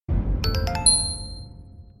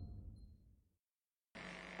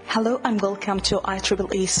Hello and welcome to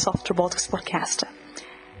IEEE Soft Robotics Podcast.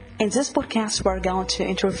 In this podcast, we're going to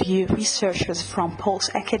interview researchers from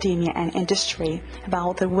both academia and industry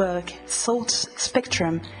about their work, thoughts,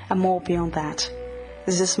 spectrum, and more beyond that.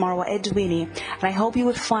 This is Marwa Edwini, and I hope you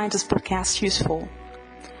will find this podcast useful.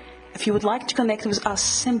 If you would like to connect with us,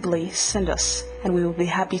 simply send us, and we will be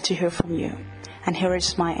happy to hear from you. And here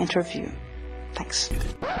is my interview. Thanks.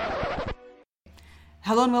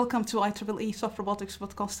 Hello and welcome to IEEE Soft Robotics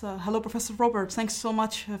Podcast. Hello, Professor Robert. Thanks so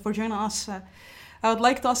much for joining us. I would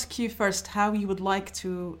like to ask you first how you would like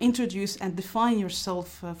to introduce and define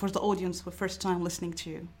yourself for the audience for the first time listening to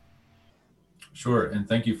you. Sure, and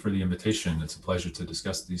thank you for the invitation. It's a pleasure to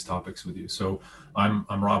discuss these topics with you. So I'm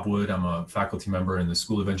Rob Wood. I'm a faculty member in the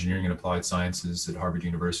School of Engineering and Applied Sciences at Harvard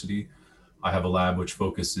University. I have a lab which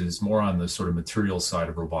focuses more on the sort of material side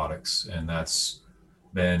of robotics, and that's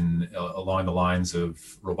been along the lines of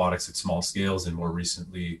robotics at small scales and more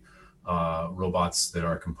recently robots that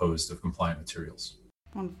are composed of compliant materials.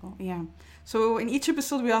 Wonderful, yeah. So in each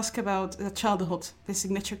episode we ask about childhood, the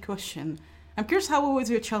signature question. I'm curious, how was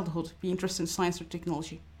your childhood, be interested in science or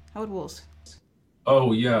technology? How it was?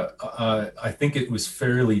 Oh yeah, I think it was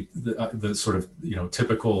fairly the sort of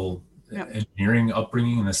typical engineering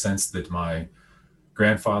upbringing, in the sense that my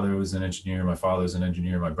grandfather was an engineer, my father's an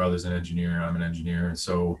engineer, my brother's an engineer, I'm an engineer. And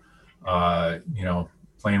so,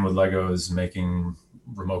 playing with Legos, making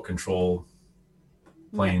remote control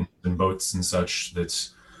planes and boats and such that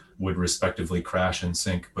would respectively crash and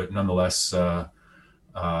sink, but nonetheless, but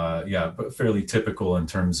fairly typical in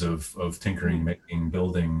terms of tinkering, making,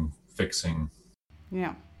 building, fixing.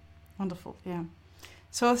 Yeah, wonderful, yeah.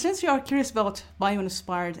 So since you are curious about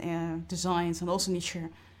bio-inspired designs and also nature,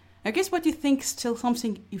 I guess what you think is still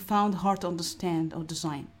something you found hard to understand or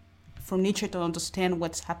design? From nature to understand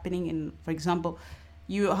what's happening in, for example,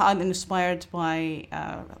 you are inspired by,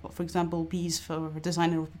 for example, bees for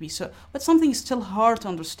design of bees. So what's something still hard to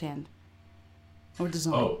understand or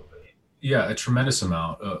design? Oh, yeah, a tremendous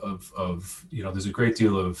amount of there's a great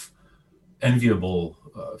deal of enviable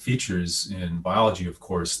features in biology, of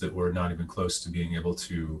course, that we're not even close to being able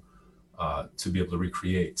to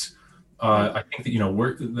recreate. I think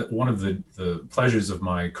that one of the pleasures of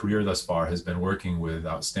my career thus far has been working with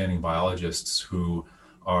outstanding biologists who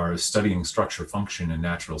are studying structure, function in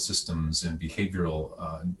natural systems and behavioral,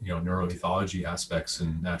 neuroethology aspects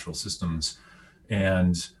in natural systems,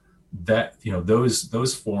 and that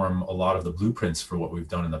those form a lot of the blueprints for what we've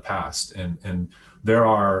done in the past. And there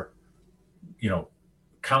are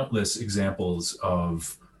countless examples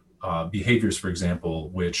of behaviors, for example,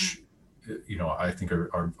 which I think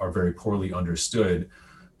are very poorly understood,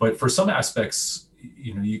 but for some aspects,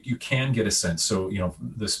 you can get a sense. So,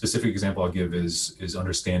 the specific example I'll give is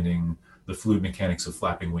understanding the fluid mechanics of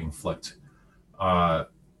flapping wing flight.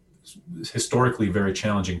 Historically, very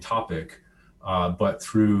challenging topic, but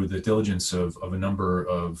through the diligence of a number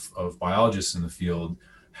of biologists in the field,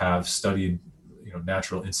 have studied,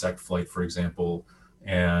 natural insect flight, for example,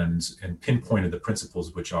 and pinpointed the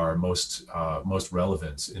principles which are most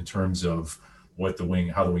relevant in terms of how the wing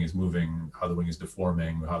is moving, how the wing is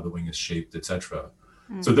deforming, how the wing is shaped, etc.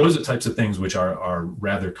 So those are types of things which are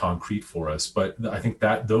rather concrete for us. But I think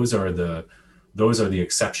that those are the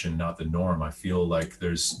exception, not the norm. I feel like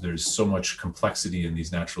there's so much complexity in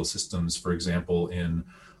these natural systems, for example, in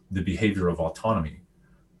the behavior of autonomy.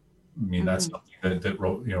 I mean, that's something that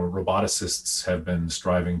roboticists have been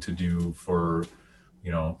striving to do for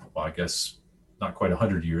I guess not quite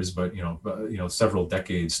 100 years, but several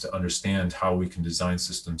decades, to understand how we can design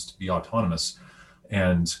systems to be autonomous.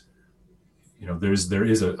 And there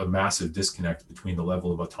is a massive disconnect between the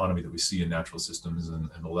level of autonomy that we see in natural systems and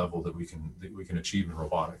the level that we can achieve in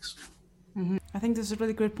robotics. Mm-hmm. I think this is a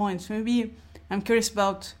really great point. So maybe I'm curious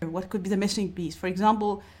about what could be the missing piece. For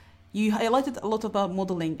example, you highlighted a lot about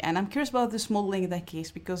modeling, and I'm curious about this modeling in that case,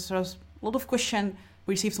 because there's a lot of question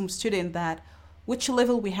we received from students that which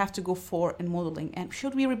level we have to go for in modeling, and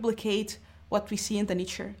should we replicate what we see in the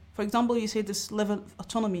nature? For example, you say this level of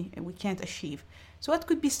autonomy and we can't achieve. So what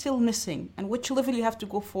could be still missing, and which level you have to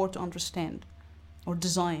go for to understand or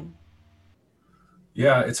design?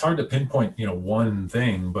 Yeah, it's hard to pinpoint, one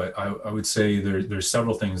thing, but I would say there's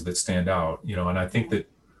several things that stand out, and I think that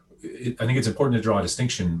it's important to draw a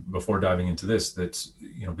distinction before diving into this, that's,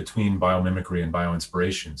 between biomimicry and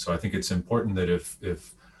bioinspiration. So I think it's important that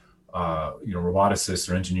if roboticists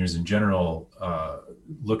or engineers in general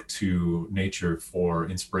look to nature for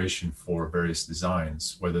inspiration for various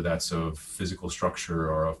designs, whether that's of physical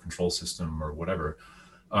structure or of control system or whatever,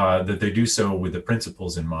 that they do so with the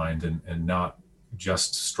principles in mind and not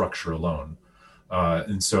just structure alone.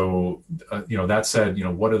 And so, that said,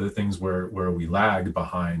 what are the things where we lag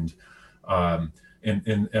behind? And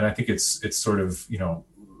I think it's sort of,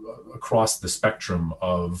 across the spectrum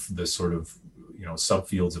of the sort of,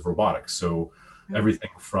 subfields of robotics. So everything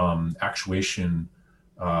from actuation,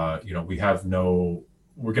 we're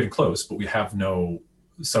getting close, but we have no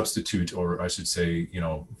substitute, or I should say,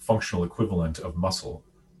 functional equivalent of muscle.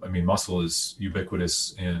 I mean, muscle is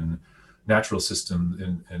ubiquitous in natural systems,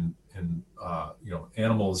 in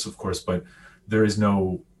animals, of course, but there is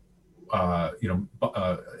no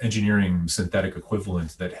engineering synthetic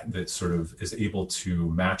equivalent that sort of is able to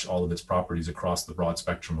match all of its properties across the broad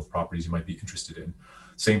spectrum of properties you might be interested in.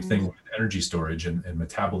 Same thing with energy storage and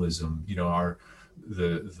metabolism.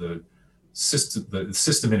 The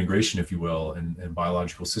system integration, if you will, and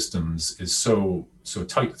biological systems is so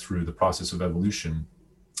tight through the process of evolution.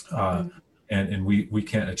 And we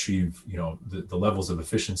can't achieve, the levels of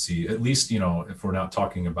efficiency, at least, if we're not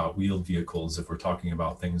talking about wheeled vehicles, if we're talking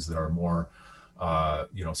about things that are more,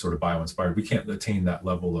 sort of bio-inspired, we can't attain that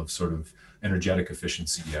level of sort of energetic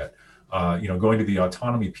efficiency yet. Going to the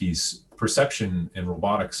autonomy piece, perception in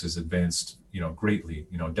robotics has advanced, greatly,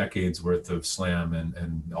 decades worth of SLAM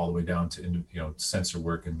and all the way down to, sensor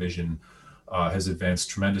work and vision has advanced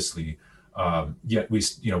tremendously. Yet we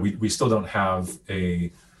still don't have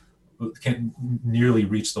can't nearly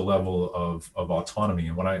reach the level of autonomy.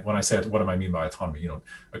 And when I say, what do I mean by autonomy?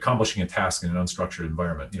 Accomplishing a task in an unstructured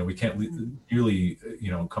environment. We can't nearly,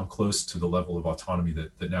 come close to the level of autonomy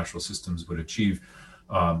that natural systems would achieve.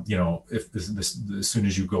 If as soon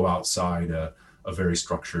as you go outside a very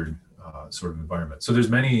structured sort of environment. So there's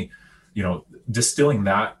many, distilling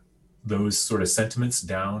those sort of sentiments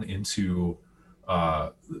down into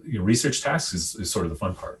research tasks is sort of the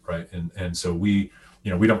fun part, right? And so we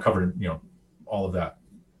don't cover, all of that,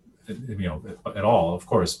 at all, of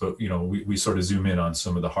course, but, we sort of zoom in on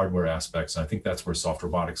some of the hardware aspects. And I think that's where soft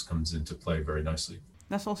robotics comes into play very nicely.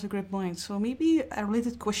 That's also a great point. So maybe a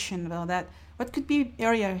related question about that. What could be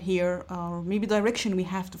area here, or maybe direction we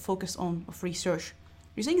have to focus on of research?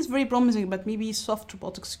 You're saying it's very promising, but maybe soft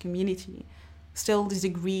robotics community still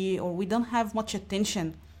disagree, or we don't have much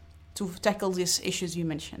attention to tackle these issues you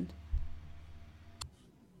mentioned.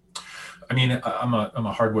 I mean, I'm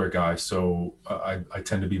a hardware guy, so I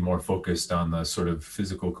tend to be more focused on the sort of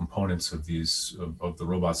physical components of of the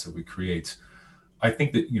robots that we create. I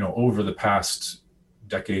think that, over the past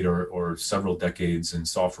decade or several decades in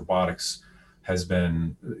soft robotics has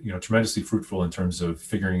been, tremendously fruitful in terms of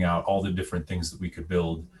figuring out all the different things that we could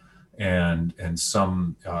build, and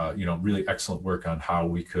some, really excellent work on how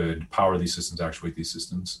we could power these systems, actuate these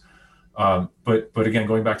systems. But again,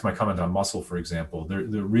 going back to my comment on muscle, for example, there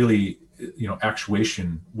really,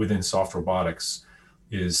 actuation within soft robotics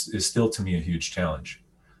is still, to me, a huge challenge.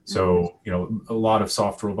 So, a lot of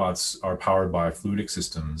soft robots are powered by fluidic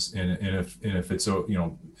systems, and if it's,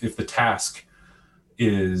 if the task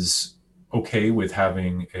is okay with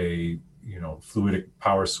having a, fluidic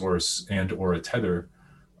power source and or a tether,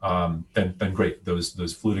 then great. Those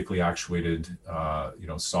fluidically actuated,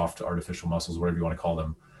 soft artificial muscles, whatever you want to call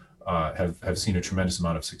them, have seen a tremendous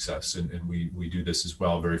amount of success, and we do this as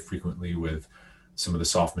well very frequently with some of the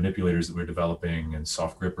soft manipulators that we're developing and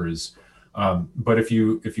soft grippers. But if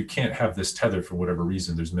you can't have this tether for whatever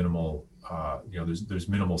reason, there's minimal there's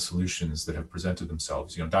minimal solutions that have presented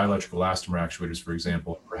themselves. Dielectric elastomer actuators, for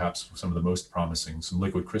example, perhaps some of the most promising. Some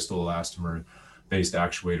liquid crystal elastomer based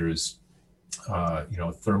actuators,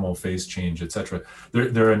 thermal phase change, etc.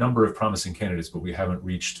 There are a number of promising candidates, but we haven't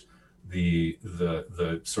reached the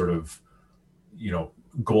sort of,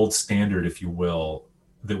 gold standard, if you will,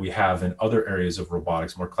 that we have in other areas of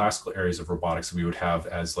robotics, more classical areas of robotics that we would have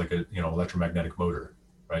as like a, electromagnetic motor,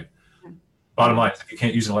 right? Bottom line is, if you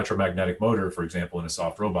can't use an electromagnetic motor, for example, in a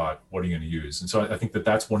soft robot, what are you going to use? And so I think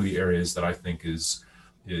that's one of the areas that I think is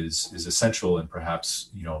essential, and perhaps,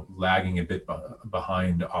 lagging a bit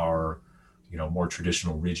behind our, more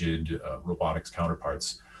traditional rigid robotics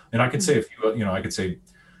counterparts. And I could say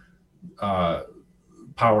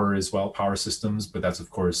power as well, power systems, but that's of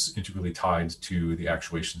course integrally tied to the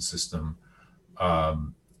actuation system.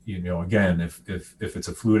 Again, if it's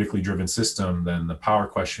a fluidically driven system, then the power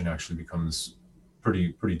question actually becomes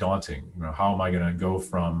pretty daunting. How am I going to go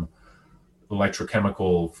from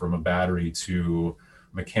electrochemical, from a battery, to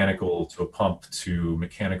mechanical, to a pump, to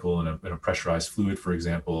mechanical in a pressurized fluid, for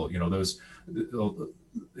example? None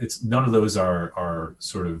of those are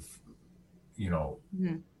sort of,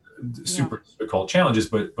 super difficult challenges,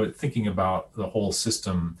 but thinking about the whole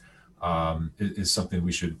system is something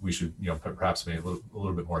we should perhaps pay a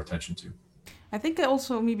little bit more attention to. I think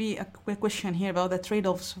also maybe a quick question here about the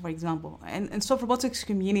trade-offs, for example. And in soft robotics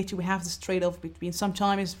community, we have this trade-off between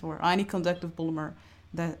sometimes for any conductive polymer,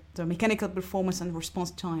 the mechanical performance and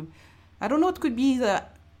response time. I don't know what could be the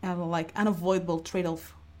like unavoidable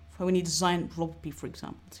trade-off for when you design RoboP, for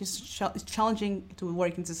example. It's challenging to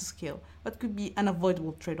work in this scale. What could be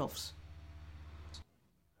unavoidable trade-offs?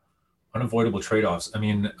 Unavoidable trade-offs. I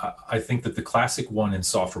mean, I think that the classic one in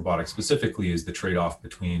soft robotics specifically is the trade-off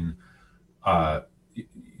between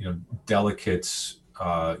delicate,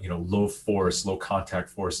 low force, low contact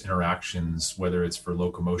force interactions, whether it's for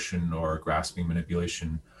locomotion or grasping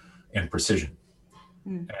manipulation, and precision.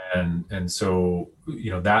 And so,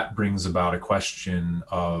 that brings about a question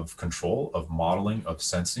of control, of modeling, of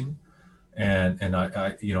sensing. And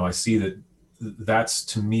I see that that's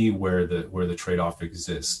to me where the trade-off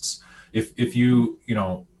exists. If you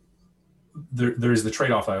there's the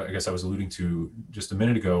trade-off I guess I was alluding to just a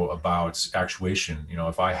minute ago about actuation.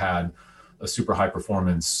 If I had a super high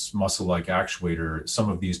performance muscle-like actuator, some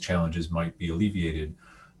of these challenges might be alleviated.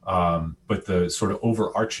 But the sort of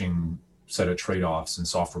overarching set of trade-offs in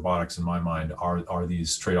soft robotics, in my mind, are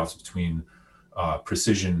these trade-offs between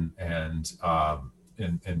precision and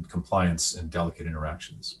compliance and delicate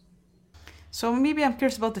interactions. So maybe I'm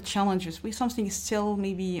curious about the challenges. We something is still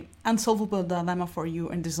maybe unsolvable dilemma for you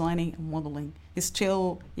in designing and modeling. Is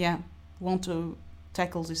still, want to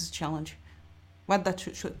tackle this challenge. What that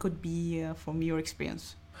could be from your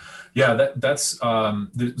experience? Yeah, that's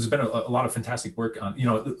there's been a lot of fantastic work on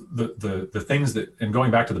the things that, and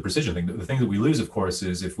going back to the precision thing, the thing that we lose, of course,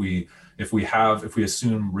 is if we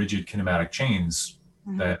assume rigid kinematic chains,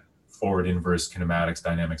 that forward inverse kinematics,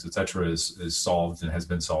 dynamics, etc., is solved and has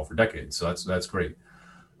been solved for decades. So that's great.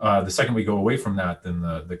 The second we go away from that, then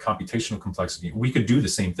the computational complexity, we could do the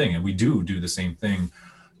same thing, and we do the same thing.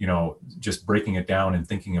 Just breaking it down and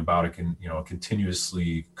thinking about a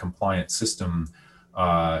continuously compliant system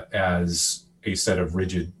as a set of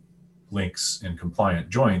rigid links and compliant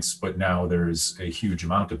joints, but now there's a huge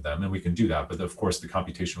amount of them, and we can do that. But of course, the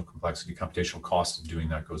computational complexity, computational cost of doing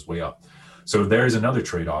that goes way up. So there's another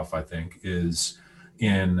trade-off, I think, is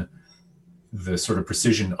in the sort of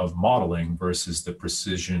precision of modeling versus the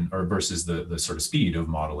precision, or versus the sort of speed of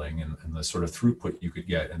modeling and the sort of throughput you could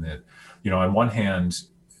get. And that, on one hand,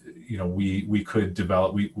 we could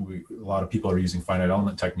develop, a lot of people are using finite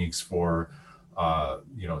element techniques for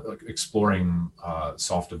exploring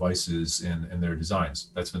soft devices in their designs.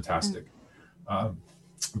 That's fantastic.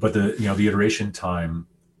 But the iteration time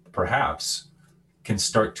perhaps can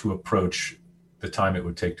start to approach the time it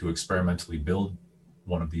would take to experimentally build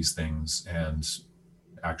one of these things and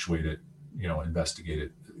actuate it, investigate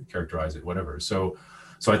it, characterize it, whatever. So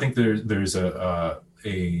I think there's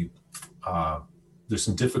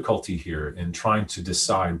some difficulty here in trying to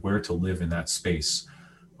decide where to live in that space,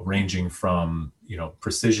 ranging from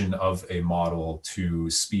precision of a model to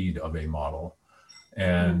speed of a model.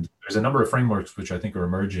 And there's a number of frameworks which I think are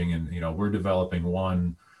emerging, and we're developing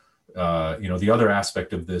one. The other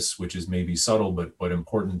aspect of this, which is maybe subtle but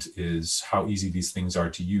important, is how easy these things are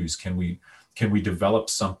to use. Can we develop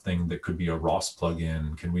something that could be a ROS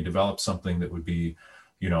plugin? Can we develop something that would be,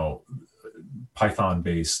 Python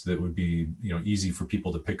based, that would be, easy for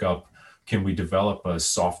people to pick up? Can we develop a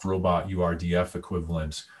soft robot URDF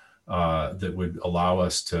equivalent that would allow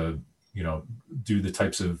us to, do the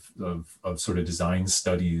types of sort of design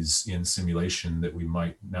studies in simulation that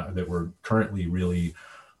we're currently really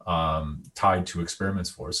tied to experiments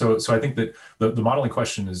for. So I think that the modeling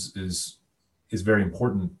question is very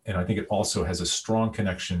important, and I think it also has a strong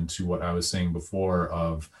connection to what I was saying before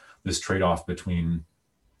of this trade-off between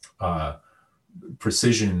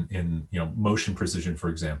precision in motion precision, for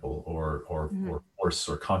example, or force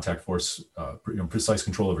or contact force, precise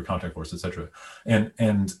control over contact force, etc.,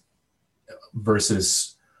 and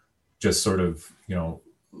versus just sort of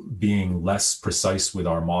being less precise with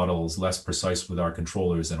our models, less precise with our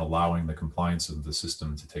controllers, and allowing the compliance of the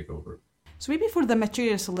system to take over. So maybe for the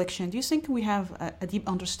material selection, do you think we have a deep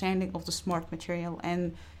understanding of the smart material?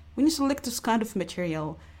 And when you select this kind of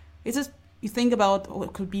material, is it, you think about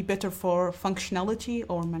what could be better for functionality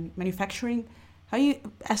or manufacturing? How you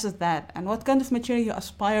assess that? And what kind of material you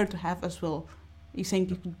aspire to have as well? You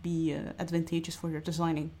think it could be advantageous for your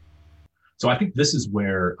designing? So I think this is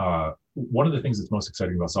where one of the things that's most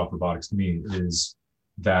exciting about soft robotics to me is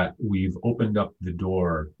that we've opened up the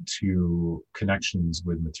door to connections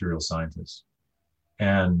with material scientists,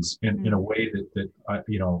 and in a way that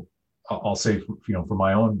I'll say, for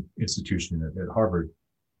my own institution at Harvard,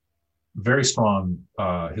 very strong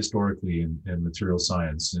historically in material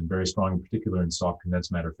science, and very strong in particular in soft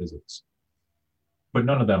condensed matter physics. but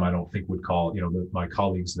none of them I don't think would call, my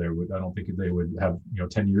colleagues there would, I don't think they would have,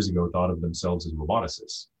 10 years ago thought of themselves as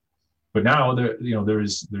roboticists. But now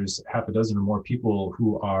there's half a dozen or more people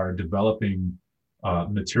who are developing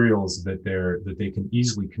materials that they can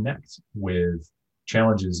easily connect with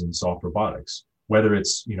challenges in soft robotics, whether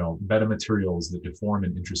it's metamaterials that deform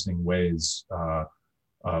in interesting ways,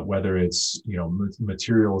 whether it's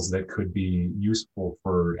materials that could be useful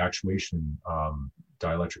for actuation,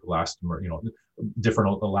 dielectric elastomer,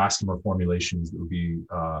 different elastomer formulations that would be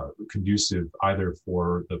conducive either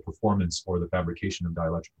for the performance or the fabrication of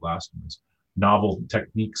dielectric elastomers, novel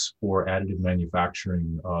techniques for additive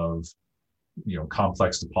manufacturing of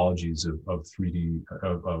complex topologies of 3D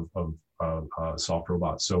of soft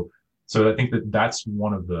robots. So I think that's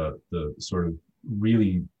one of the sort of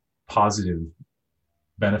really positive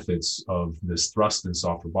benefits of this thrust in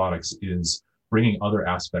soft robotics is bringing other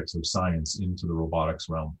aspects of science into the robotics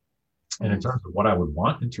realm. And in terms of what I would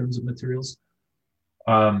want in terms of materials,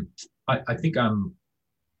 I think I'm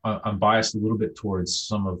biased a little bit towards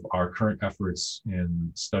some of our current efforts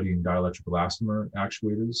in studying dielectric elastomer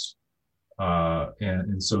actuators.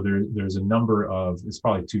 And so there's a number of, it's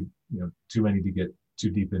probably too many to get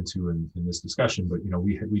too deep into in this discussion, but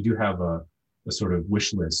we do have a sort of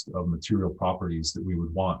wish list of material properties that we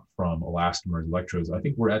would want from elastomers, electrodes. I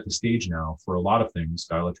think we're at the stage now for a lot of things,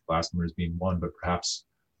 dielectric elastomers being one, but perhaps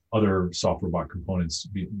other soft robot components,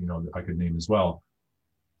 that I could name as well.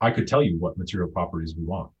 I could tell you what material properties we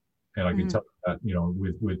want, and I could tell that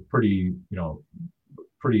with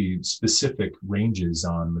pretty specific ranges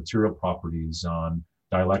on material properties, on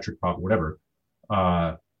dielectric property, whatever.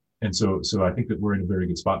 And so I think that we're in a very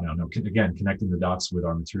good spot now. Now, again, connecting the dots with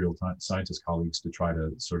our material scientist colleagues to try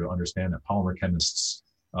to sort of understand that, polymer chemists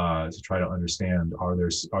to try to understand, are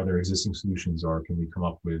there existing solutions, or can we come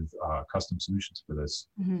up with custom solutions for this?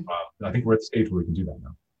 I think we're at the stage where we can do that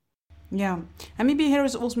now. Yeah, and maybe here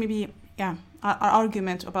is also our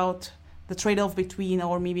argument about the trade-off between,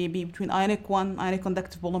 or maybe between ionic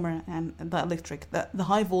conductive polymer and dielectric, the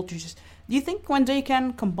high voltages. Do you think one day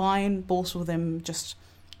can combine both of them just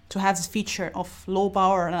to have this feature of low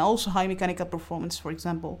power and also high mechanical performance, for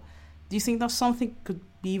example? Do you think that something could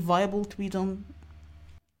be viable to be done?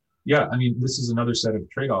 Yeah, I mean, this is another set of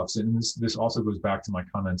trade-offs, and this also goes back to my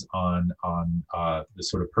comments on the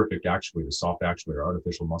sort of perfect actuator, soft actuator,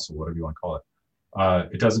 artificial muscle, whatever you want to call it.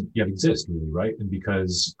 It doesn't yet exist, really, right? And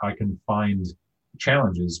because I can find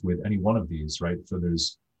challenges with any one of these, right? So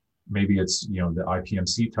maybe it's the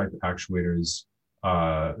IPMC type actuators,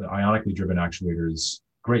 the ionically driven actuators.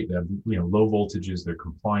 Great, they have low voltages, they're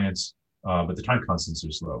compliant, but the time constants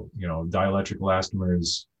are slow. Dielectric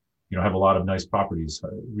elastomers have a lot of nice properties,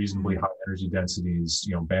 reasonably high energy densities,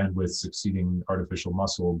 bandwidths exceeding artificial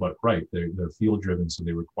muscle, but they're field driven, so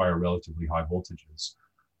they require relatively high voltages.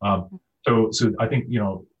 So I think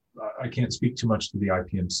I can't speak too much to the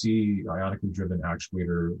IPMC, ionically driven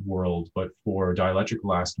actuator world, but for dielectric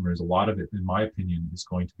elastomers, a lot of it, in my opinion, is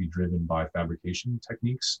going to be driven by fabrication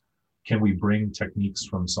techniques. Can we bring techniques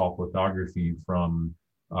from soft lithography, from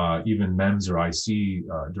even MEMS or IC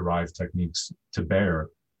derived techniques to bear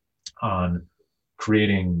on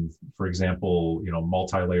creating, for example,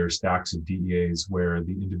 multi-layer stacks of DEAs where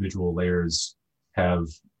the individual layers have,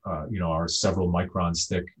 are several microns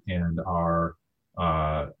thick and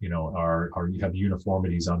you have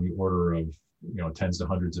uniformities on the order of, tens to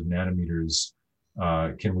hundreds of nanometers.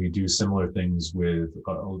 Can we do similar things with,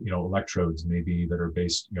 electrodes maybe that are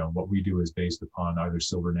based, what we do is based upon either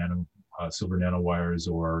silver nanowires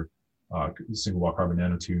or single wall carbon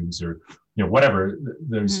nanotubes, or, whatever.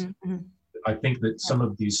 There's, I think that some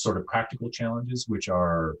of these sort of practical challenges, which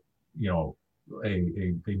are, a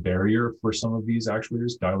barrier for some of these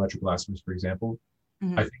actuators, dielectric elastomers, for example,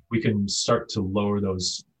 I think we can start to lower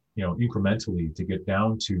those, incrementally to get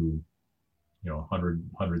down to,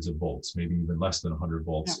 hundreds of volts, maybe even less than 100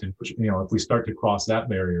 volts. Yeah. And, if we start to cross that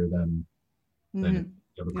barrier, then the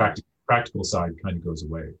practical side kind of goes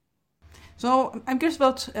away. So I'm curious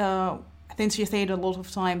about, I think you said a lot of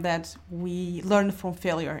time that we learn from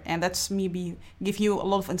failure, and that's maybe give you a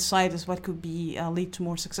lot of insight as what could be lead to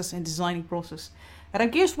more success in designing process. But I'm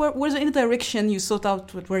curious, where's any direction you thought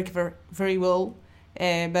out would work very, very well,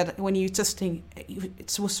 but when you're testing,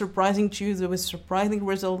 it was surprising to you, there was surprising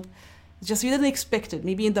result. Just you didn't expect it.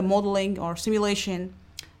 Maybe in the modeling or simulation,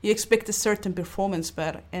 you expect a certain performance,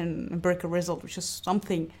 but in empirical result, which is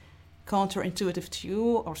something counterintuitive to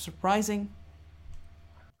you or surprising.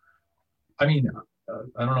 I mean,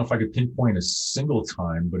 I don't know if I could pinpoint a single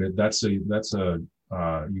time, but that's a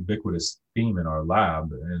ubiquitous theme in our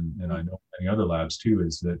lab, and I know many other labs too,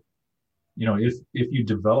 is that if you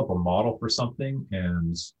develop a model for something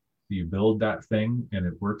and you build that thing and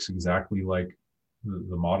it works exactly like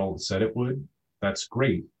the model said it would, that's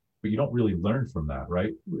great. But you don't really learn from that,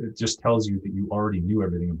 right? It just tells you that you already knew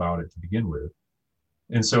everything about it to begin with.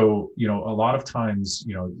 And so, a lot of times,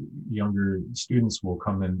 younger students will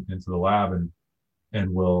come into the lab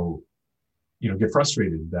and will, get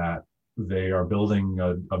frustrated that they are building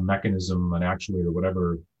a mechanism, an actuator,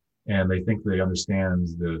 whatever, and they think they understand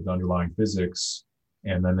the underlying physics,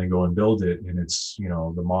 and then they go and build it, and it's,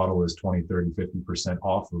 the model is 20, 30, 50%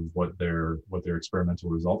 off of what their experimental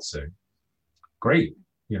results say. Great.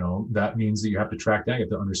 That means that you have to track down, you have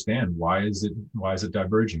to understand why is it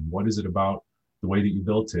diverging? What is it about the way that you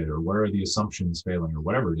built it, or where are the assumptions failing, or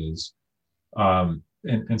whatever it is.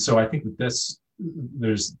 And so I think that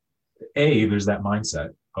there's that mindset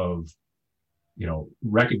of,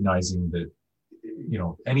 recognizing that,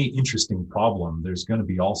 any interesting problem, there's going to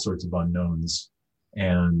be all sorts of unknowns,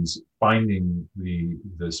 and finding the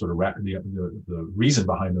sort of the reason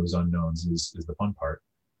behind those unknowns is the fun part.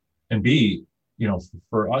 And B,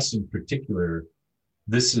 for us in particular,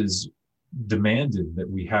 this is demanded that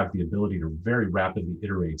we have the ability to very rapidly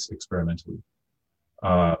iterate experimentally,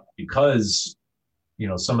 because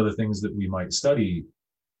some of the things that we might study,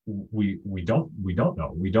 we don't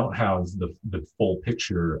know. We don't have the full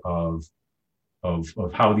picture of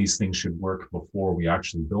how these things should work before we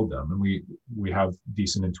actually build them. And we have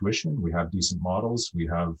decent intuition, we have decent models, we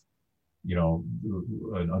have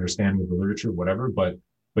an understanding of the literature, whatever. But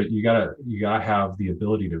you gotta have the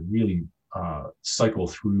ability to really cycle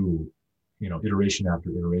through iteration after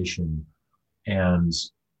iteration, and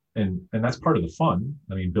that's part of the fun.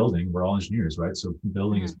 I mean, building, we're all engineers, right? So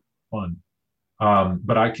building is fun.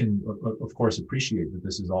 But I can, of course, appreciate that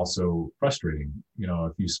this is also frustrating.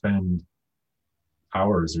 If you spend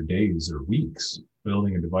hours or days or weeks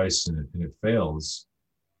building a device and it fails,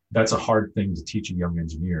 that's a hard thing to teach a young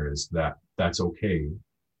engineer, is that that's okay.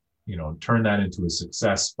 Turn that into a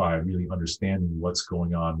success by really understanding what's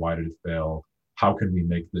going on. Why did it fail? How can we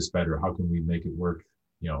make this better? How can we make it work,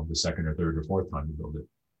 the second or third or fourth time to build it?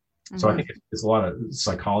 Mm-hmm. So I think it's a lot of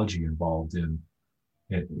psychology involved in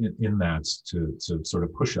that to sort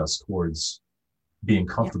of push us towards being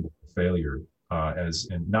comfortable with failure,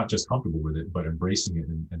 and not just comfortable with it, but embracing it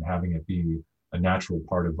and having it be a natural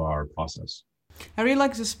part of our process. I really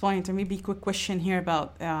like this point, and maybe a quick question here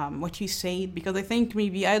about what you said, because I think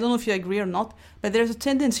maybe, I don't know if you agree or not, but there's a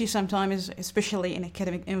tendency sometimes, especially in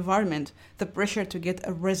academic environment, the pressure to get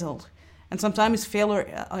a result. And sometimes failure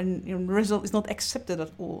in result is not accepted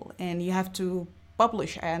at all, and you have to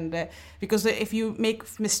publish. And because if you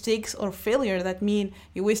make mistakes or failure, that means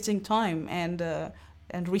you're wasting time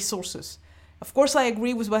and resources. Of course, I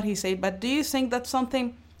agree with what he said, but do you think that's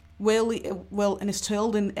something well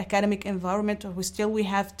instilled in academic environment, or we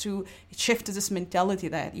have to shift this mentality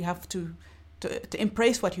that you have to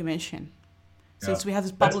embrace what you mentioned, since we have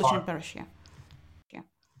this publishing pressure?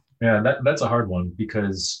 Yeah, that's a hard one,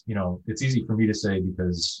 because it's easy for me to say,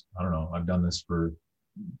 because I don't know, I've done this for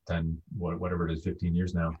 15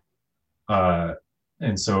 years now,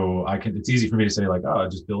 and so it's easy for me to say, like,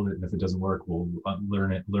 just build it, and if it doesn't work, we'll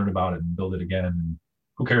learn about it and build it again, and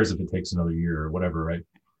who cares if it takes another year or whatever, right?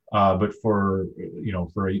 But for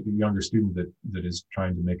a younger student that is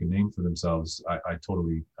trying to make a name for themselves, I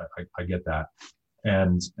totally get that,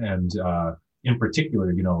 and in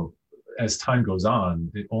particular, as time goes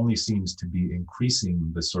on, it only seems to be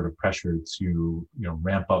increasing the sort of pressure to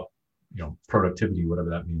ramp up productivity, whatever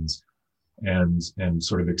that means, and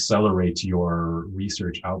sort of accelerate your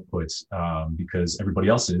research outputs, because everybody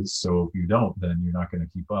else is. So if you don't, then you're not going to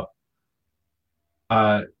keep up.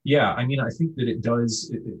 I mean, I think that it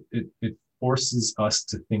does, it forces us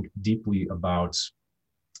to think deeply about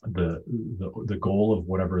the goal of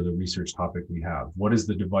whatever the research topic we have. What is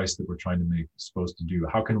the device that we're trying to make supposed to do?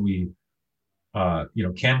 How can we,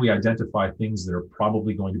 can we identify things that are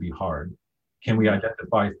probably going to be hard? Can we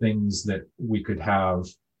identify things that we could have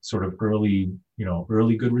sort of early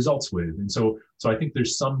good results with? And so I think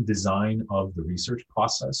there's some design of the research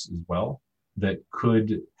process as well that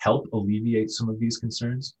could help alleviate some of these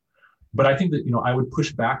concerns. But I think that, I would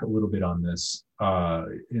push back a little bit on this,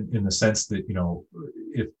 in the sense that,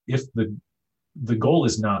 if the goal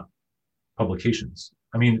is not publications.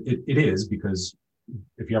 I mean, it is, because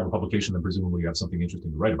if you have a publication, then presumably you have something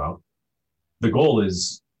interesting to write about. The goal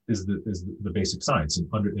is the basic science and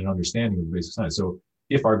understanding of the basic science. So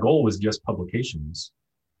if our goal was just publications,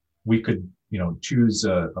 we could, choose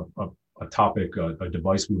a topic, a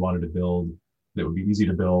device we wanted to build that would be easy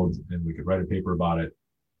to build, and we could write a paper about it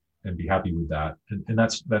and be happy with that. And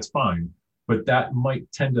that's fine. but that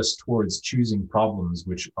might tend us towards choosing problems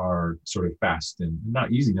which are sort of fast and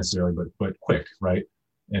not easy necessarily, but quick, right?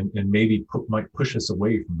 And maybe might push us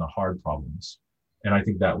away from the hard problems. And I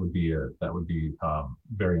think that would be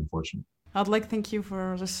very unfortunate. I'd like to thank you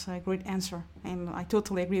for this great answer, and I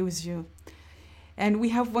totally agree with you. And we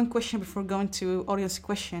have one question before going to audience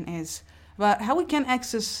question is about how we can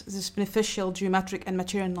access this beneficial geometric and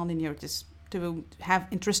material nonlinearities to have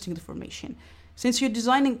interesting information. Since you're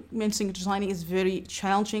designing is very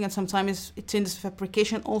challenging, and sometimes it tends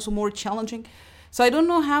fabrication also more challenging. So I don't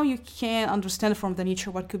know how you can understand from the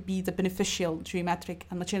nature what could be the beneficial geometric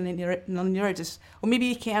and material nonlinearities, or maybe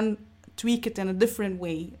you can tweak it in a different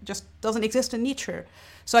way. It just doesn't exist in nature.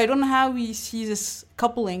 So I don't know how we see this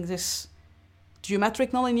coupling this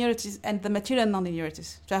geometric nonlinearities and the material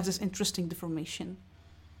nonlinearities to have this interesting deformation.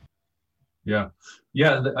 Yeah.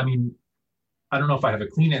 I mean, I don't know if I have a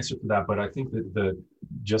clean answer for that, but I think that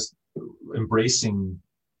just embracing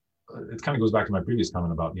it kind of goes back to my previous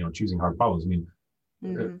comment about choosing hard problems. I mean,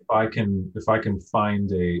 if I can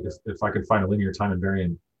find a linear time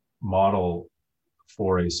invariant model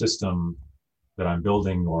for a system that I'm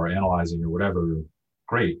building or analyzing or whatever,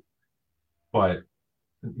 great. But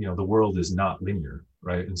the world is not linear,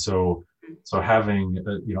 right? And so having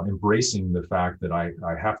embracing the fact that I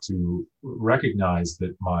have to recognize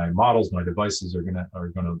that my models, my devices are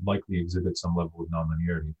gonna likely exhibit some level of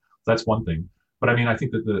nonlinearity. That's one thing. But I mean, I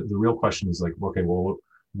think that the real question is like, okay, well,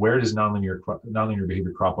 where does nonlinear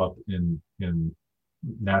behavior crop up in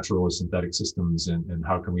natural or synthetic systems, and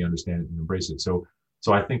how can we understand it and embrace it? So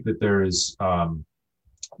I think that there's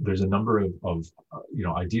a number of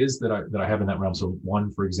ideas that I have in that realm. So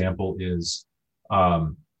one, for example, is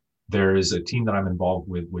there is a team that I'm involved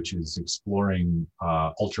with, which is exploring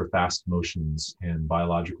ultra fast motions in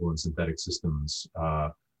biological and synthetic systems.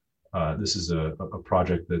 This is a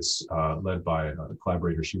project that's led by a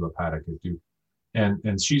collaborator, Sheila Paddock at Duke.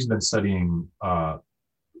 And she's been studying, for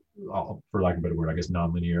lack of a better word, I guess,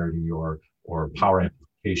 nonlinearity or power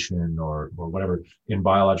amplification or whatever in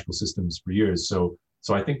biological systems for years. So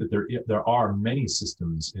I think that there are many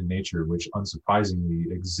systems in nature which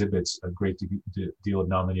unsurprisingly exhibits a great deal of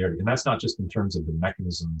nonlinearity. And that's not just in terms of the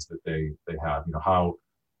mechanisms that they have, how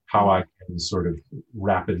I can sort of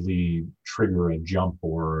rapidly trigger a jump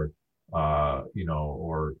or a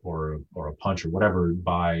punch or whatever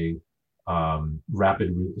by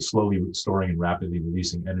slowly storing and rapidly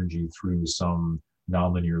releasing energy through some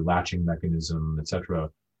nonlinear latching mechanism, etc.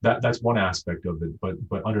 That's one aspect of it,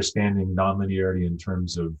 but understanding nonlinearity in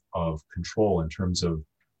terms of control, in terms of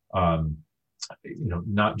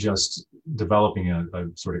not just developing a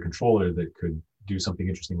sort of controller that could do something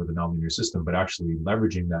interesting with a nonlinear system, but actually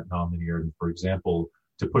leveraging that nonlinearity, for example,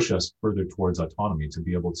 to push us further towards autonomy, to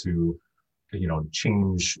be able to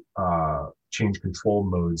change control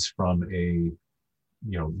modes from a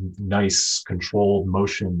nice controlled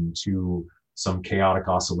motion to some chaotic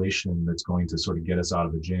oscillation that's going to sort of get us out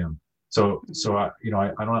of a jam. So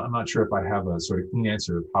I'm not sure if I have a sort of clean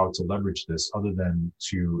answer of how to leverage this other than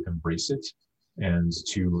to embrace it and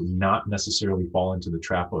to not necessarily fall into the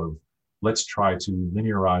trap of let's try to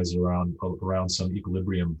linearize around some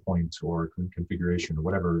equilibrium point or configuration or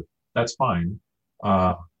whatever. That's fine.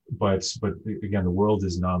 But again, the world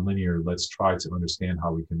is nonlinear. Let's try to understand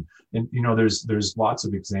how we can, and there's lots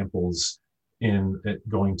of examples in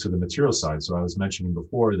going to the material side. So I was mentioning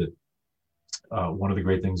before that one of the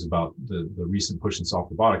great things about the recent push in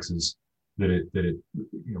soft robotics is that it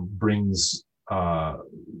brings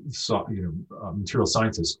material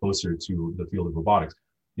scientists closer to the field of robotics.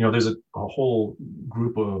 There's a whole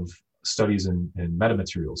group of studies in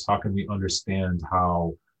metamaterials. How can we understand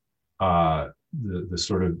how the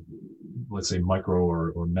sort of, let's say, micro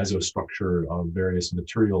or mesostructure of various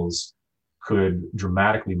materials could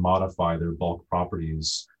dramatically modify their bulk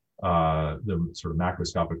properties, the sort of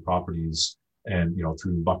macroscopic properties, and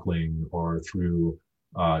through buckling or through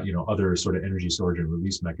other sort of energy storage and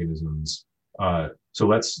release mechanisms. So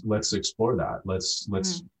let's explore that. Let's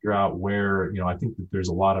figure out where, I think that there's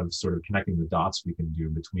a lot of sort of connecting the dots we can do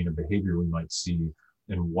between a behavior we might see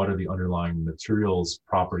and what are the underlying materials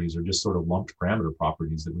properties or just sort of lumped parameter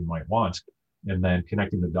properties that we might want, and then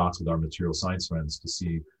connecting the dots with our material science friends to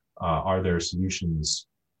see are there solutions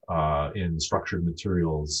in structured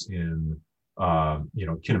materials, in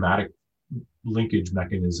kinematic linkage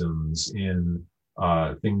mechanisms, in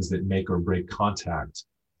things that make or break contact.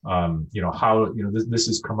 This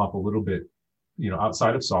has come up a little bit,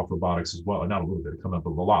 outside of soft robotics as well. Not a little bit, it come up a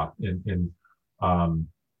lot in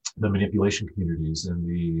the manipulation communities and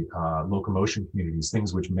the locomotion communities,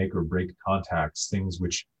 things which make or break contacts, things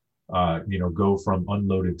which go from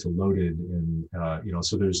unloaded to loaded, and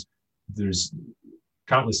so there's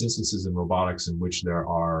countless instances in robotics in which there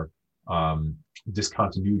are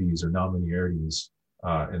discontinuities or nonlinearities,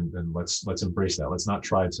 and let's embrace that. Let's not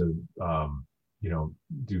try to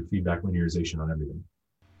do feedback linearization on everything.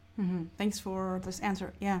 Mm-hmm. Thanks for this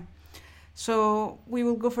answer. Yeah. So we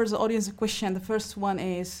will go for the audience question. The first one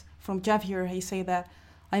is from Javier. He say that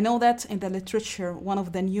I know that in the literature, one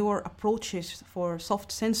of the newer approaches for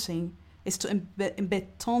soft sensing is to embed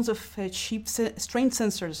tons of cheap strain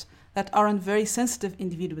sensors that aren't very sensitive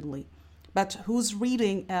individually, but whose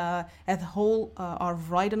reading as a whole are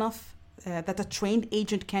right enough that a trained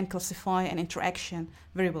agent can classify an interaction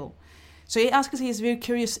variable. So he asks, he is very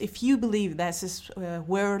curious if you believe this is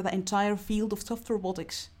where the entire field of soft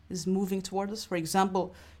robotics is moving toward us. For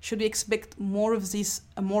example, should we expect more of these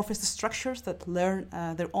amorphous structures that learn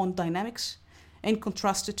their own dynamics in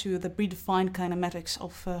contrast to the predefined kinematics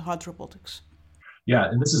of hard robotics? Yeah,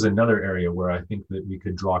 and this is another area where I think that we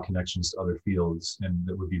could draw connections to other fields and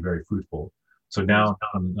that would be very fruitful. So now,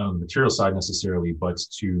 not on the material side necessarily, but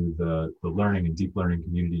to the learning and deep learning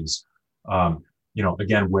communities.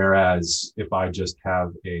 Again, whereas if I just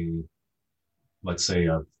have let's say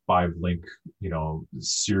a 5-link,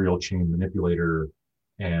 serial chain manipulator,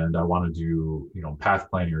 and I want to do, path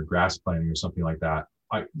planning or grass planning or something like that,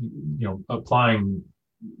 applying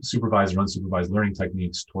supervised or unsupervised learning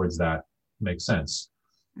techniques towards that makes sense.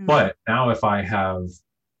 Mm-hmm. But now if I have,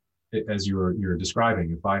 as you're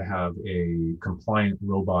describing, if I have a compliant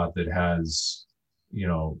robot that has,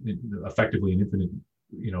 effectively an infinite,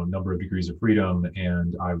 number of degrees of freedom,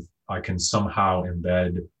 and I can somehow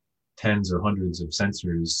embed tens or hundreds of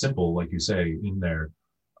sensors, simple, like you say, in there,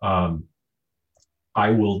 I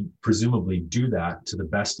will presumably do that to the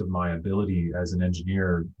best of my ability as an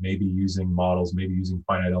engineer, maybe using models, maybe using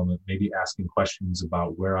finite element, maybe asking questions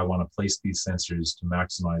about where I want to place these sensors to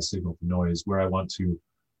maximize signal to noise, where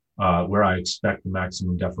I expect the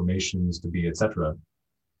maximum deformations to be, etc.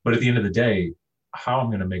 But at the end of the day, how I'm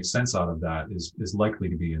going to make sense out of that is likely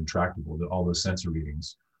to be intractable, all those sensor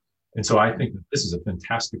readings. And so I think that this is a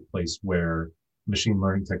fantastic place where machine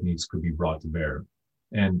learning techniques could be brought to bear.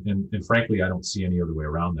 And frankly, I don't see any other way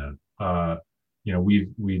around that.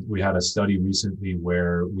 We had a study recently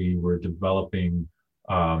where we were developing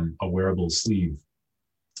a wearable sleeve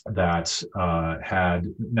that had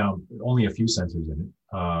now only a few sensors in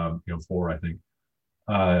it, 4, I think.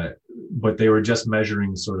 But they were just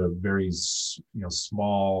measuring sort of very,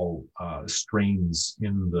 small strains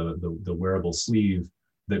in the wearable sleeve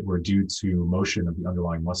that were due to motion of the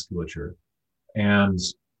underlying musculature. And,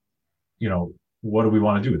 what do we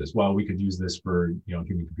want to do with this? Well, we could use this for,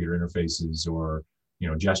 human computer interfaces or,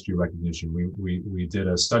 gesture recognition. We did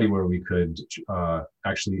a study where we could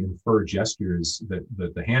actually infer gestures that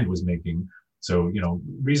the hand was making. So,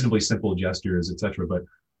 reasonably simple gestures, et cetera,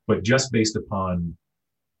 but just based upon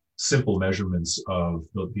simple measurements of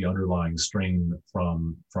the underlying strain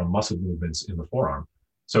from muscle movements in the forearm.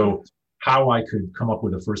 So how I could come up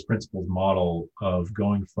with a first principles model of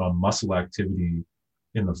going from muscle activity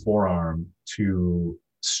in the forearm to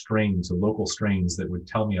local strains that would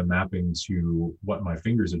tell me a mapping to what my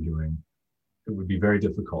fingers are doing, it would be very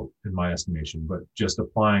difficult in my estimation. But just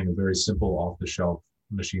applying a very simple off-the-shelf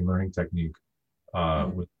machine learning technique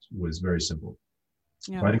was very simple.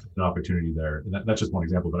 Yeah. So I think there's an opportunity there. And that's just one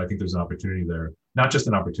example, but I think there's an opportunity there, not just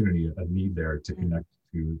an opportunity, a need there to connect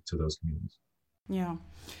to those communities. Yeah.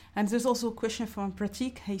 And there's also a question from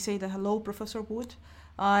Pratik. He said, hello, Professor Wood.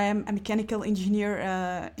 I am a mechanical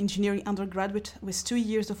engineering undergraduate with 2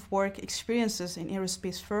 years of work experiences in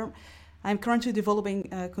aerospace firm. I'm currently developing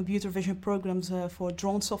computer vision programs for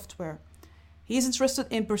drone software. He is interested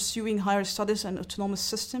in pursuing higher studies in autonomous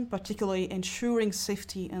system, particularly ensuring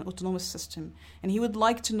safety in autonomous system. And he would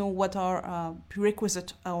like to know what are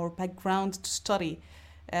prerequisite or background to study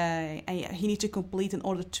he needs to complete in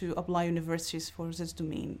order to apply universities for this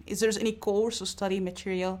domain. Is there any course or study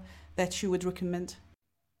material that you would recommend?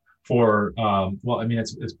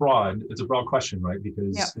 It's broad. It's a broad question, right?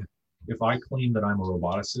 Because if I claim that I'm a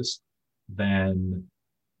roboticist, then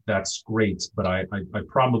that's great. But I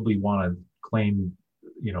probably want to claim,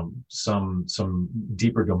 some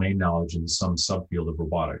deeper domain knowledge in some subfield of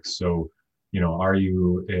robotics. So, are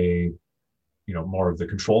you a more of the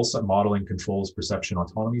controls, modeling, controls, perception,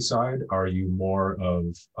 autonomy side? Are you more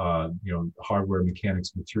of, hardware,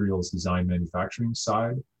 mechanics, materials, design, manufacturing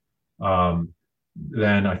side?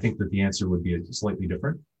 Then I think that the answer would be slightly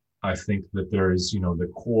different. I think that there is,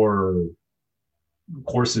 the core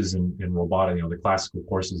courses in robotics, the classical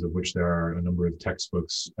courses of which there are a number of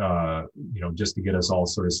textbooks, just to get us all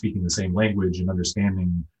sort of speaking the same language and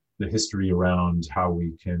understanding the history around how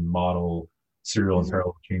we can model serial and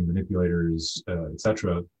parallel chain manipulators,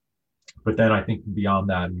 etc. But then I think beyond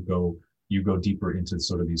that, you go deeper into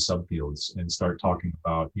sort of these subfields and start talking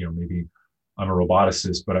about, maybe I'm a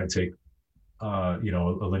roboticist, but I take, a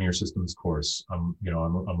linear systems course. I'm a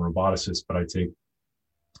roboticist, but I take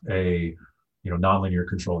a, nonlinear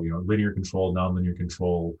control, linear control, nonlinear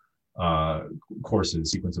control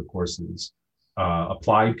courses, sequence of courses.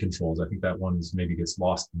 Applied controls, I think that one maybe gets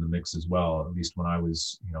lost in the mix as well, at least when I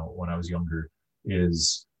was younger,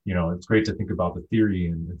 is, it's great to think about the theory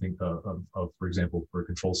and think of, for example, for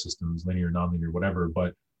control systems, linear, nonlinear, whatever,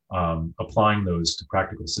 but applying those to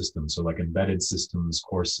practical systems. So like embedded systems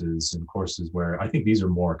courses and courses where I think these are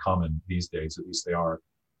more common these days, at least they are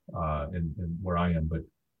in where I am, but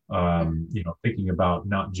thinking about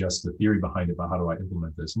not just the theory behind it, but how do I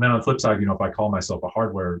implement this? And then on the flip side, if I call myself a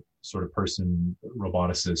hardware sort of person,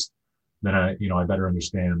 roboticist, then I better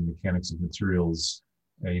understand mechanics of materials.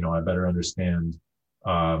 I better understand,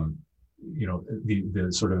 the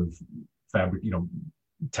sort of fabric,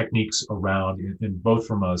 techniques around, and both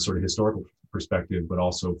from a sort of historical perspective, but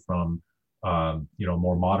also from,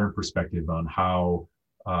 more modern perspective on how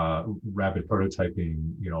rapid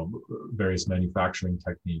prototyping, various manufacturing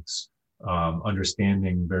techniques,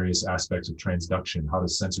 understanding various aspects of transduction, how do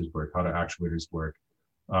sensors work, how do actuators work.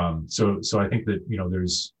 So I think that,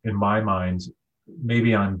 there's, in my mind,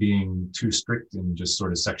 maybe I'm being too strict in just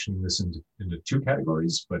sort of sectioning this into two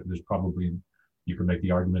categories, but there's probably, you can make the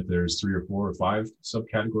argument there's 3 or 4 or 5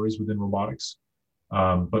 subcategories within robotics.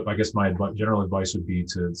 But I guess my general advice would be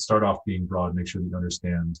to start off being broad, make sure that you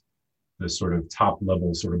understand the sort of top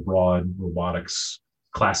level, sort of broad robotics,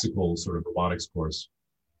 classical sort of robotics course,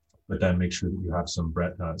 but then make sure that you have some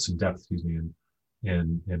depth,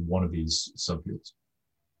 in one of these subfields.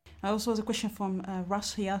 I also have a question from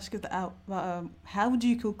Russ. He asked, how do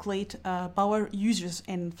you calculate power users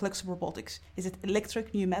in flexible robotics? Is it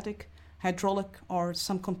electric, pneumatic, hydraulic, or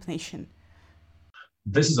some combination?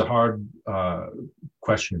 This is a hard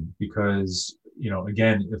question because,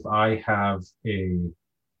 again, if I have a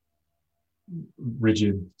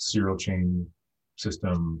rigid serial chain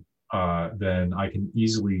system, then I can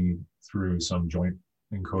easily, through some joint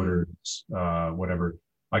encoders, whatever,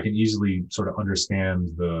 I can easily sort of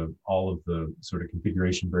understand all of the sort of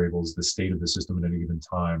configuration variables, the state of the system at any given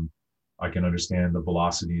time. I can understand the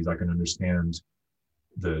velocities. I can understand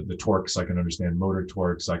the torques. I can understand motor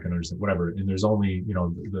torques. I can understand whatever. And there's only,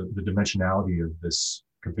 the dimensionality of this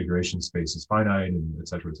configuration space is finite, and et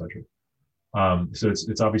cetera, et cetera. So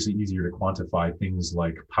it's obviously easier to quantify things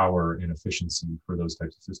like power and efficiency for those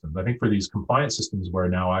types of systems. I think for these compliant systems where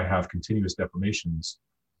now I have continuous deformations,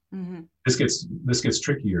 this gets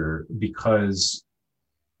trickier because,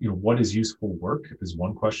 what is useful work is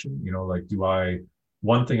one question.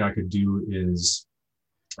 One thing I could do is,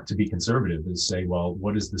 to be conservative, is say, well,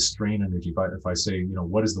 what is the strain energy? If I say,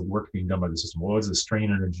 what is the work being done by the system? What is the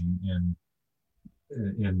strain energy in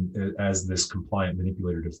as this compliant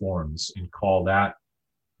manipulator deforms, and call that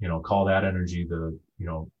energy the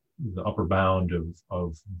upper bound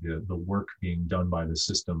of the work being done by the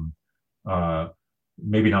system.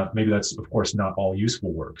 Maybe that's of course not all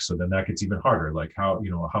useful work. So then that gets even harder. Like how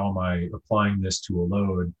am I applying this to a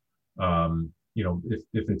load?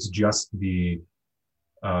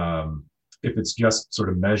 If it's just sort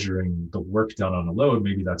of measuring the work done on a load,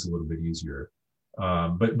 maybe that's a little bit easier.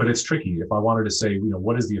 But it's tricky. If I wanted to say,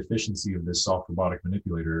 what is the efficiency of this soft robotic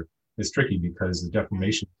manipulator? It's tricky because the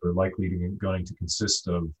deformations are likely going to consist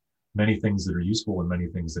of many things that are useful and many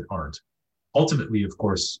things that aren't. Ultimately, of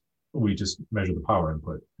course, we just measure the power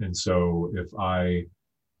input. And so if I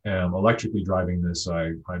am electrically driving this,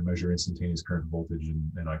 I measure instantaneous current voltage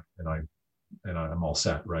and I'm all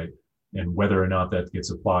set, right? And whether or not that gets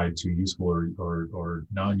applied to useful or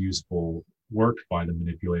non-useful work by the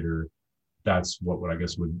manipulator, that's what I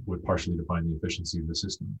guess would partially define the efficiency of the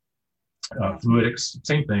system. Fluidics,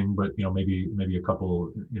 same thing, but maybe a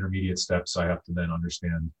couple intermediate steps. I have to then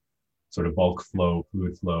understand sort of bulk flow,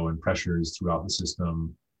 fluid flow, and pressures throughout the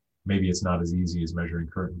system. Maybe it's not as easy as measuring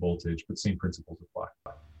current and voltage, but same principles apply.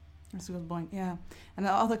 That's a good point, yeah. And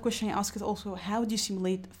the other question I ask is also, how do you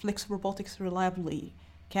simulate flexible robotics reliably?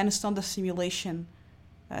 Can a standard simulator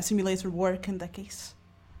work in that case?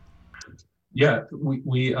 Yeah,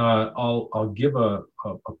 I'll give a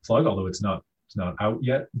plug, although it's not out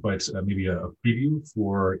yet, but maybe a preview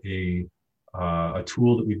for a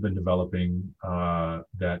tool that we've been developing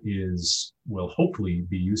that will hopefully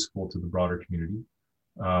be useful to the broader community.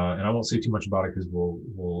 And I won't say too much about it because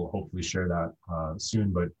we'll hopefully share that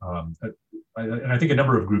soon. But and I think a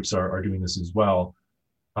number of groups are doing this as well.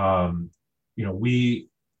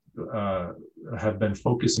 have been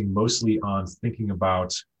focusing mostly on thinking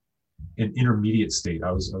about an intermediate state.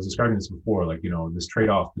 I was describing this before, like, this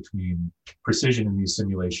trade-off between precision in these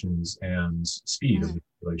simulations and speed of the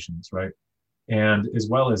simulations, right? And as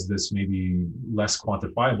well as this maybe less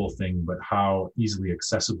quantifiable thing, but how easily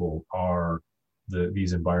accessible are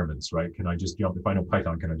these environments, right? Can I just jump, if I know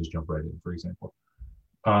Python, can I just jump right in, for example?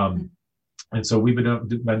 And so we've been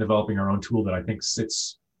developing our own tool that I think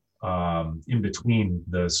sits in between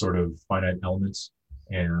the sort of finite elements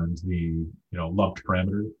and the lumped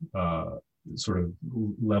parameter sort of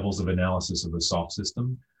levels of analysis of a soft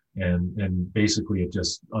system, and basically it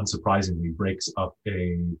just unsurprisingly breaks up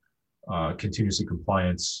a continuously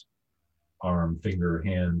compliance arm, finger,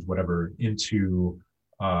 hand, whatever, into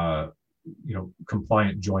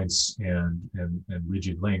compliant joints and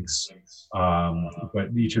rigid links. But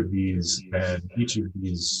each of these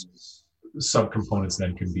subcomponents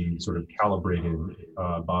then can be sort of calibrated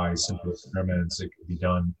by simple experiments. It can be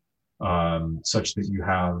done such that you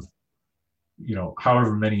have,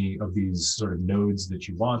 however many of these sort of nodes that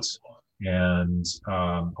you want, and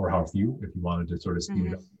or how few if you wanted to sort of speed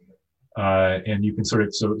it up. And you can sort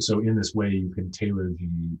of, so in this way, you can tailor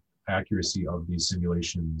the accuracy of these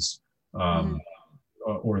simulations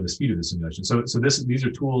or the speed of the simulation. So these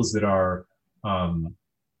are tools that are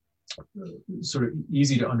sort of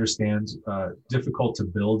easy to understand, difficult to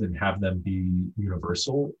build and have them be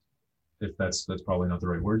universal, if that's probably not the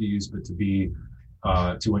right word to use, but to be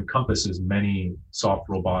to encompass as many soft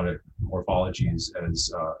robotic morphologies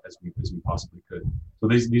as we possibly could. So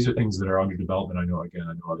these are things that are under development. I know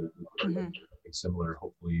other people are similar.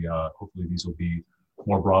 Hopefully these will be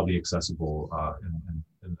more broadly accessible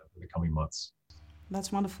in the coming months.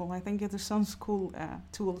 That's wonderful. I think it sounds cool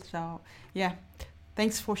tool. So yeah,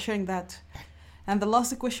 thanks for sharing that. And the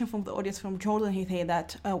last question from the audience from Jordan, he said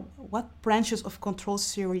that what branches of control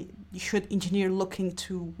theory should engineer looking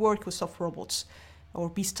to work with soft robots or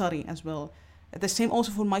be studying as well? The same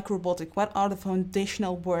also for microrobotics. What are the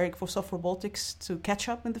foundational work for soft robotics to catch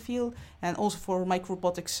up in the field, and also for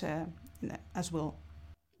microrobotics as well?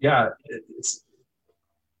 Yeah,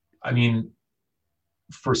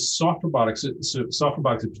 for soft robotics, so soft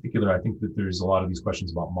robotics in particular, I think that there's a lot of these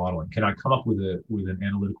questions about modeling. Can I come up with an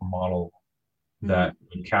analytical model that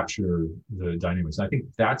would capture the dynamics? I think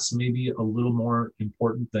that's maybe a little more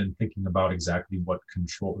important than thinking about exactly what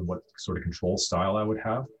sort of control style I would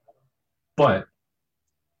have. But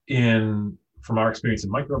from our experience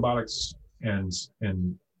in microrobotics and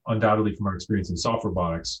undoubtedly from our experience in soft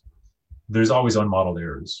robotics, there's always unmodeled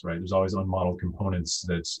errors, right? There's always unmodeled components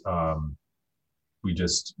that we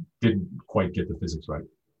just didn't quite get the physics right.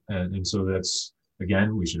 And so that's,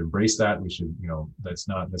 again, we should embrace that. We should, that's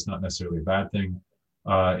not necessarily a bad thing.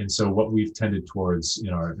 And so what we've tended towards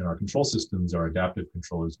in our control systems are adaptive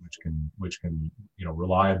controllers, which can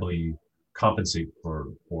reliably compensate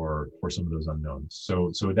for some of those unknowns.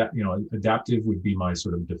 So adaptive would be my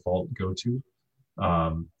sort of default go-to.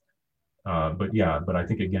 But I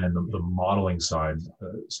think again the modeling side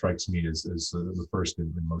strikes me as the first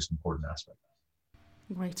and most important aspect.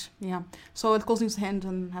 Great, yeah. So at closing hand,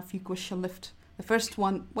 and have a few questions left. The first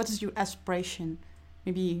one: what is your aspiration?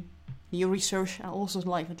 Maybe your research and also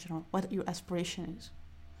life in general. What your aspiration is?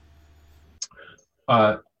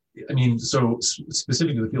 So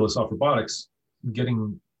specific to the field of soft robotics,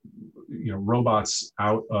 getting robots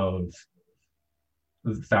out of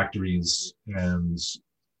factories and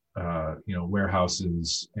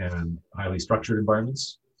warehouses and highly structured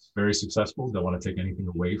environments, very successful. Don't want to take anything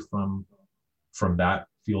away from that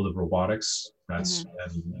field of robotics. That's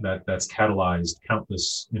catalyzed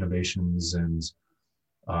countless innovations and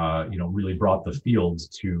really brought the field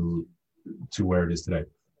to where it is today.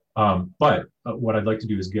 But what I'd like to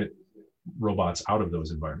do is get robots out of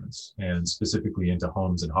those environments and specifically into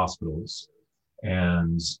homes and hospitals.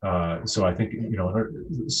 And so I think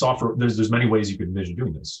software. There's many ways you could envision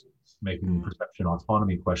doing this, making perception,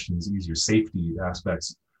 autonomy questions easier, safety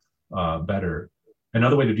aspects better.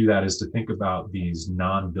 Another way to do that is to think about these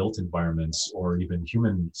non-built environments or even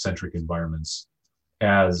human-centric environments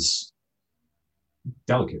as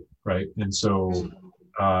delicate, right? And so,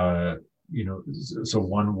 so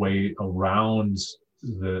one way around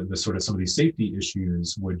the sort of some of these safety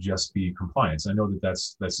issues would just be compliance. I know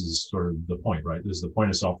that's sort of the point, right? This is the point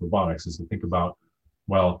of soft robotics, is to think about,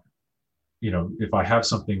 well, if I have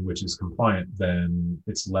something which is compliant, then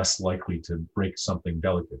it's less likely to break something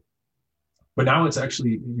delicate. But now it's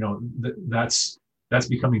actually, that's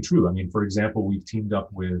becoming true. I mean, for example, we've teamed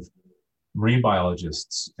up with marine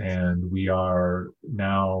biologists, and we are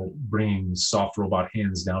now bringing soft robot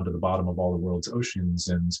hands down to the bottom of all the world's oceans.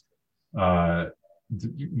 And,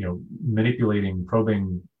 manipulating,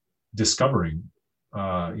 probing, discovering,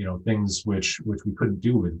 things which we couldn't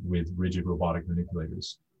do with rigid robotic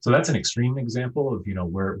manipulators. So that's an extreme example of,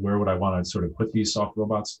 where would I want to sort of put these soft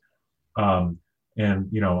robots? And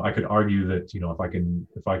I could argue that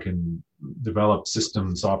if I can develop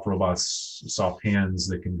soft robots, soft hands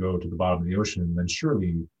that can go to the bottom of the ocean, then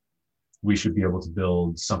surely we should be able to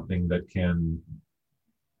build something that can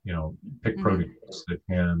pick produce, that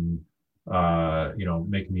can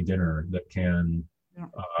make me dinner, that can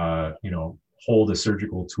hold a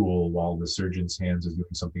surgical tool while the surgeon's hands is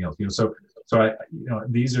doing something else. So I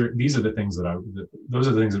these are the things those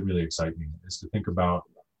are the things that really excite me, is to think about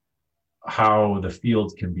how the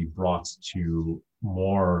field can be brought to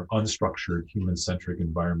more unstructured, human-centric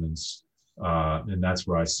environments, and that's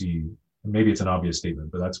where I see, maybe it's an obvious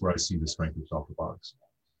statement, but that's where I see the strength of soft robotics.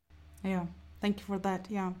 Yeah, thank you for that.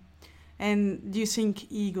 Yeah. And do you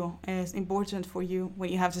think ego is important for you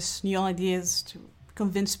when you have these new ideas to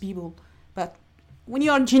convince people? But when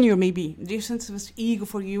you are junior, maybe, do you think this ego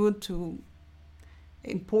for you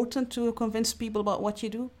important to convince people about what you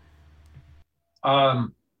do?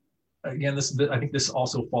 Again, I think this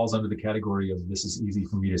also falls under the category of, this is easy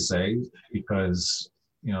for me to say, because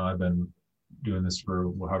I've been doing this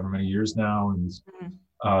for however many years now, and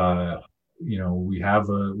we have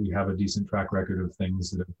a decent track record of things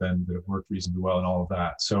that have worked reasonably well and all of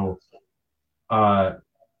that. So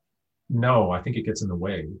no, I think it gets in the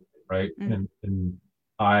way, right? And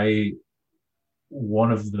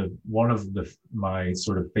one of my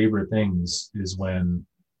sort of favorite things is when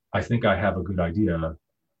I think I have a good idea,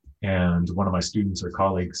 and one of my students or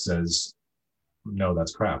colleagues says, no,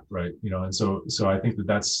 that's crap, right? And so I think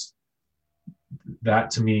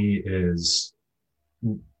that to me is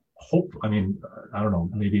hope. I mean, I don't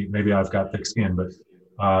know, maybe I've got thick skin, but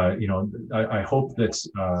I hope that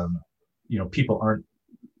people aren't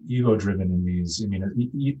ego driven in these. I mean,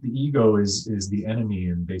 the ego is the enemy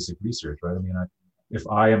in basic research, right? I mean, if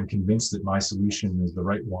I am convinced that my solution is the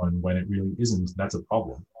right one when it really isn't, that's a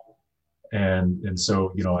problem. And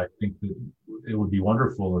so, I think that it would be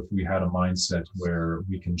wonderful if we had a mindset where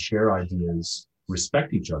we can share ideas,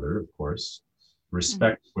 respect each other, of course,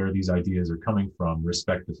 respect where these ideas are coming from,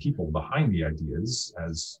 respect the people behind the ideas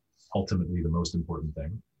as ultimately the most important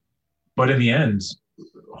thing. But in the end,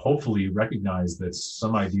 hopefully recognize that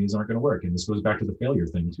some ideas aren't going to work. And this goes back to the failure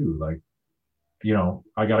thing too. Like,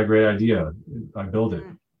 I got a great idea, I build it.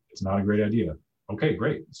 It's not a great idea. Okay,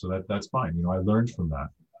 great. So that's fine. I learned from that.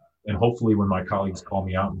 And hopefully when my colleagues call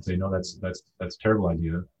me out and say, no, that's a terrible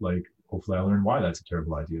idea, like, hopefully I learn why that's a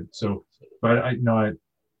terrible idea. So, but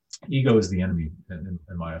ego is the enemy in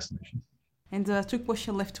my estimation. And 2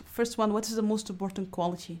 questions left. First one, what is the most important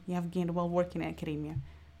quality you have gained while working in academia?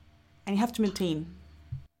 And you have to maintain.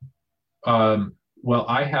 Well,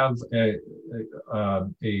 I have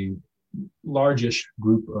a largish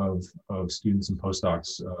group of students and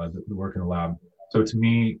postdocs that work in the lab. So to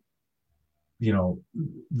me, the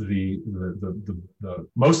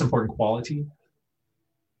most important quality,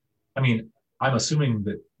 I mean, I'm assuming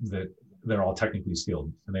that they're all technically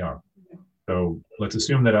skilled, and they are. So let's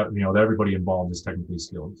assume that that everybody involved is technically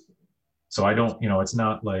skilled. So I don't, it's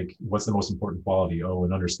not like, what's the most important quality? Oh,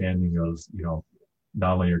 an understanding of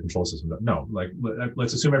nonlinear control systems. No, like,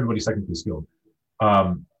 let's assume everybody's technically skilled.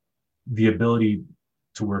 The ability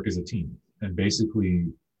to work as a team, and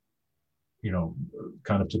basically,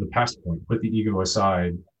 kind of to the past point, put the ego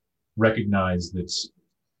aside, recognize that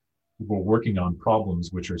we're working on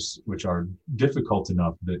problems which are difficult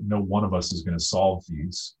enough that no one of us is going to solve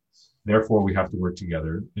these. Therefore, we have to work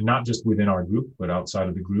together, and not just within our group, but outside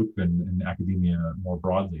of the group and in academia more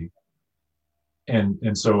broadly.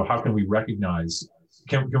 And so, how can we recognize?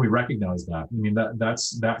 Can we recognize that? I mean,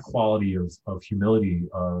 that's that quality of humility,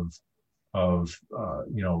 of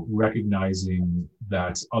recognizing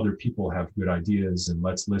that other people have good ideas, and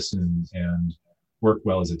let's listen and work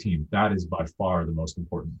well as a team. That is by far the most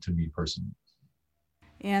important to me personally.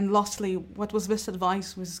 And lastly, what was best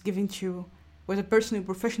advice was given to you as a person, a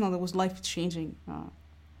professional that was life-changing?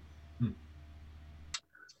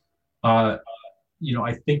 I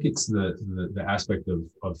think it's the aspect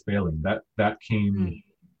of failing that came,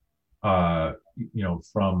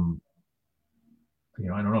 from,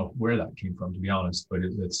 I don't know where that came from, to be honest, but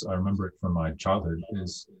I remember it from my childhood,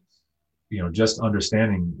 is, just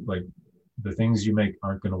understanding, like, the things you make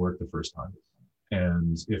aren't going to work the first time.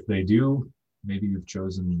 And if they do, maybe you've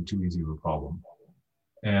chosen too easy of a problem.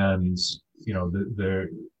 And,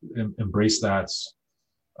 embrace that,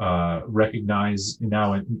 recognize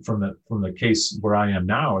now from the case where I am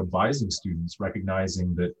now, advising students,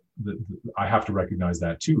 recognizing that I have to recognize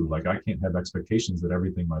that too. Like I can't have expectations that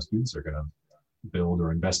everything my students are going to build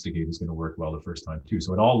or investigate is going to work well the first time too.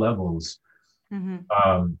 So at all levels,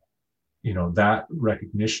 that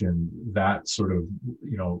recognition, that sort of,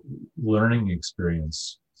 learning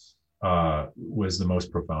experience was the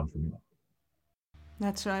most profound for me.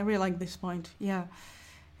 I really like this point. Yeah.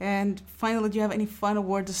 And finally, do you have any final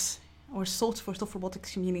words or thoughts for soft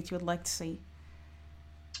robotics community you would like to say?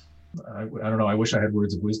 I don't know. I wish I had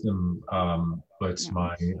words of wisdom, but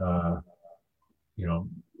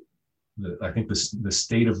I think the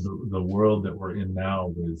state of the world that we're in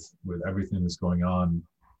now with everything that's going on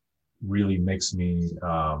really makes me,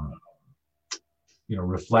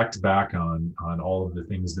 reflect back on all of the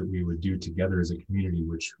things that we would do together as a community,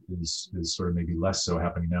 which is sort of maybe less so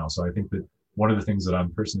happening now. So I think that one of the things that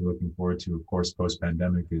I'm personally looking forward to, of course,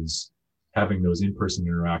 post-pandemic, is having those in-person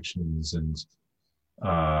interactions and,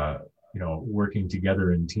 working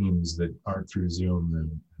together in teams that aren't through Zoom.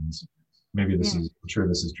 And maybe I'm sure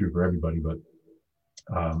this is true for everybody, but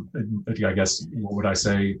I guess, what would I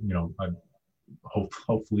say?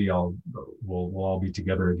 Hopefully we'll all be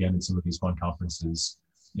together again at some of these fun conferences,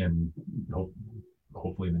 and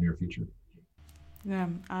hopefully in the near future. Yeah,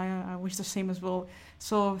 I wish the same as well.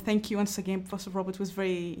 So thank you once again, Professor Robert. It was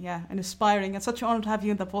very inspiring, and such an honor to have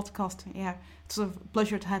you in the podcast. Yeah, it's a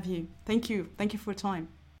pleasure to have you. Thank you for your time.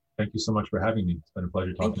 Thank you so much for having me. It's been a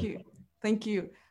pleasure talking. Thank you.